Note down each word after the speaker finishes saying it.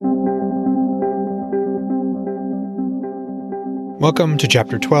Welcome to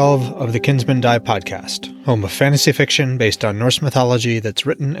Chapter 12 of the Kinsmen podcast, home of fantasy fiction based on Norse mythology that's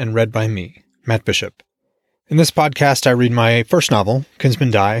written and read by me, Matt Bishop. In this podcast, I read my first novel,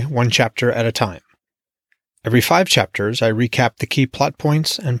 Kinsmen, one chapter at a time. Every 5 chapters, I recap the key plot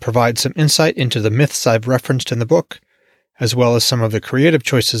points and provide some insight into the myths I've referenced in the book, as well as some of the creative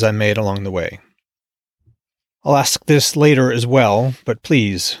choices I made along the way. I'll ask this later as well, but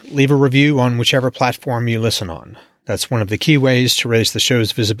please, leave a review on whichever platform you listen on. That's one of the key ways to raise the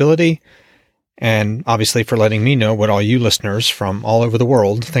show's visibility, and obviously for letting me know what all you listeners from all over the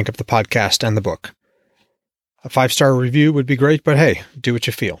world think of the podcast and the book. A 5-star review would be great, but hey, do what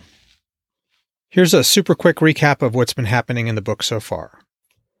you feel. Here's a super quick recap of what's been happening in the book so far.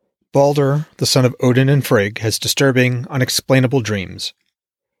 Balder, the son of Odin and Frigg, has disturbing, unexplainable dreams.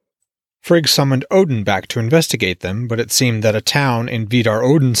 Frigg summoned Odin back to investigate them, but it seemed that a town in Vidar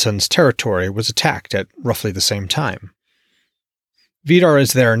Odinson's territory was attacked at roughly the same time. Vidar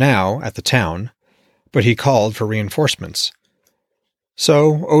is there now, at the town, but he called for reinforcements.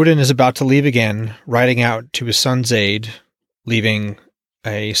 So, Odin is about to leave again, riding out to his son's aid, leaving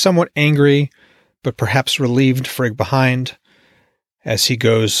a somewhat angry, but perhaps relieved Frigg behind, as he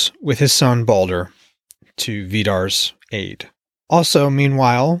goes with his son Balder to Vidar's aid. Also,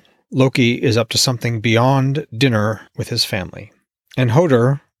 meanwhile, Loki is up to something beyond dinner with his family. And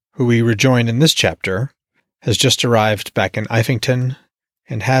Hodr, who we rejoin in this chapter, has just arrived back in Ifington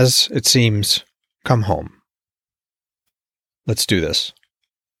and has, it seems, come home. Let's do this.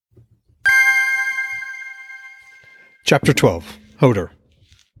 Chapter 12. Hodr.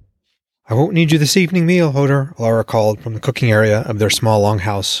 "I won't need you this evening meal, Hodr," Laura called from the cooking area of their small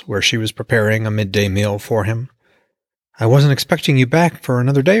longhouse where she was preparing a midday meal for him. "I wasn't expecting you back for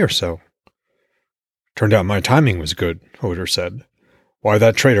another day or so." "Turned out my timing was good," Hodr said. "Why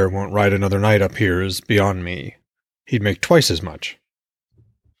that traitor won't ride another night up here is beyond me. He'd make twice as much."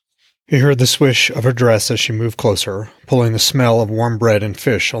 He heard the swish of her dress as she moved closer, pulling the smell of warm bread and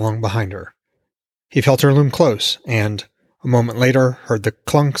fish along behind her. He felt her loom close, and, a moment later, heard the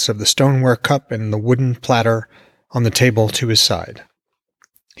clunks of the stoneware cup and the wooden platter on the table to his side.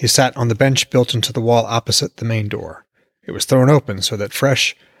 He sat on the bench built into the wall opposite the main door. It was thrown open so that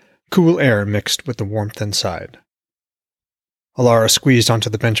fresh, cool air mixed with the warmth inside. Alara squeezed onto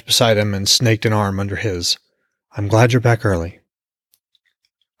the bench beside him and snaked an arm under his. "I'm glad you're back early."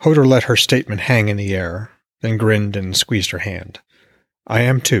 Hodr let her statement hang in the air, then grinned and squeezed her hand. "I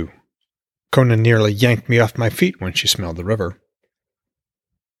am too. Conan nearly yanked me off my feet when she smelled the river."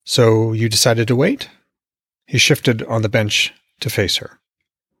 "So you decided to wait?" He shifted on the bench to face her.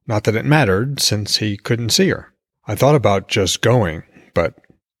 Not that it mattered, since he couldn't see her. "I thought about just going, but—"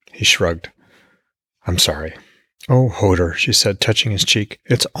 He shrugged. "I'm sorry." "Oh, Hodr," she said, touching his cheek.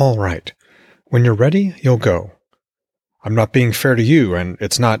 "It's all right. When you're ready, you'll go. I'm not being fair to you, and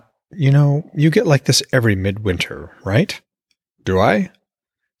it's not— you get like this every midwinter, right?" "Do I?"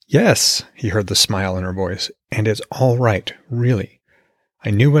 "Yes," he heard the smile in her voice. "And it's all right, really. I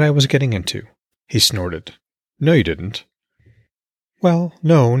knew what I was getting into." He snorted. "No, you didn't." "Well,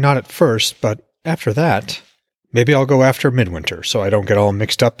 no, not at first, but after that— Maybe I'll go after midwinter, so I don't get all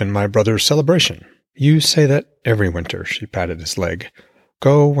mixed up in my brother's celebration." "You say that every winter," she patted his leg.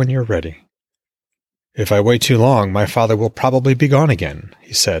 "Go when you're ready." "If I wait too long, my father will probably be gone again,"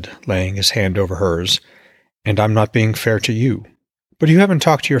 he said, laying his hand over hers, "and I'm not being fair to you." "But you haven't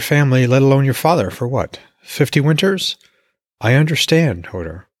talked to your family, let alone your father, for what, 50 winters?" "I understand,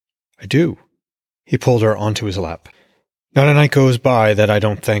 Hodr. I do." He pulled her onto his lap. "Not a night goes by that I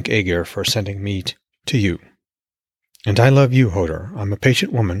don't thank Aegir for sending me to you. And I love you, Hodr. I'm a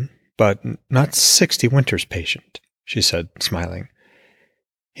patient woman, but not 60 winters patient," she said, smiling.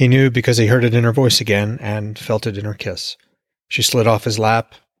 He knew because he heard it in her voice again and felt it in her kiss. She slid off his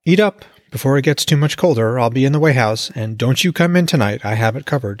lap. "Eat up. Before it gets too much colder, I'll be in the wayhouse, and don't you come in tonight. I have it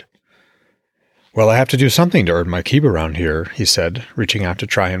covered." "Well, I have to do something to earn my keep around here," he said, reaching out to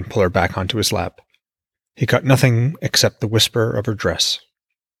try and pull her back onto his lap. He caught nothing except the whisper of her dress.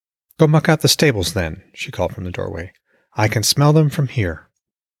 "Go muck out the stables, then," she called from the doorway. "I can smell them from here."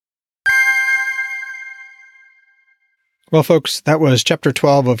 Well, folks, that was Chapter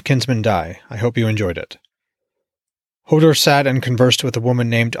 12 of Kinsmen Die. I hope you enjoyed it. Hodr sat and conversed with a woman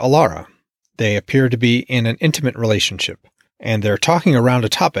named Alara. They appear to be in an intimate relationship, and they're talking around a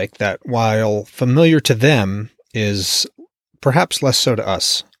topic that, while familiar to them, is perhaps less so to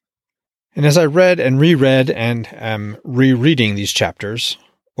us. And as I read and reread and am rereading these chapters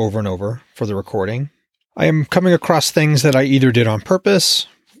over and over for the recording, I am coming across things that I either did on purpose,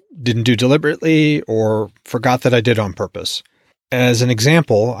 didn't do deliberately, or forgot that I did on purpose. As an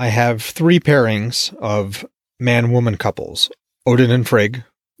example, I have 3 pairings of man-woman couples, Odin and Frigg,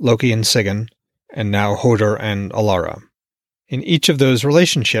 Loki and Sigyn, and now Hodr and Alara. In each of those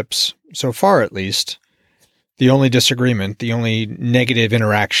relationships, so far at least, the only disagreement, the only negative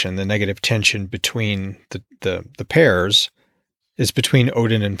interaction, the negative tension between the pairs is between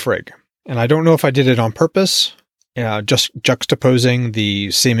Odin and Frigg. And I don't know if I did it on purpose, just juxtaposing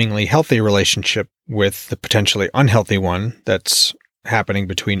the seemingly healthy relationship with the potentially unhealthy one that's happening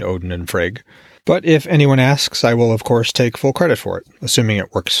between Odin and Frigg. But if anyone asks, I will, of course, take full credit for it, assuming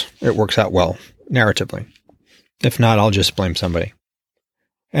it works out well, narratively. If not, I'll just blame somebody.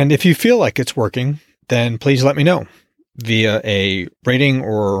 And if you feel like it's working, then please let me know via a rating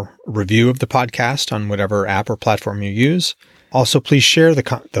or review of the podcast on whatever app or platform you use. Also, please share the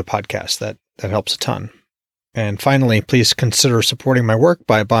podcast. That helps a ton. And finally, please consider supporting my work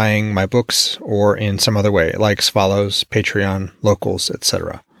by buying my books or in some other way, likes, follows, Patreon, locals,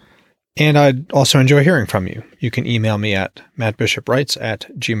 etc. And I'd also enjoy hearing from you. You can email me at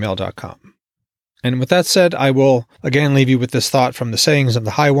mattbishopwrites@gmail.com. And with that said, I will again leave you with this thought from the sayings of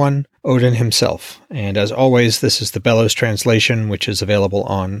the High One, Odin himself. And as always, this is the Bellows translation, which is available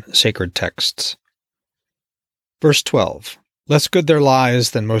on Sacred Texts. Verse 12. Less good there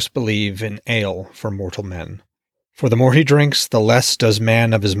lies than most believe in ale for mortal men. For the more he drinks, the less does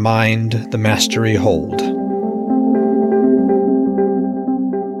man of his mind the mastery hold.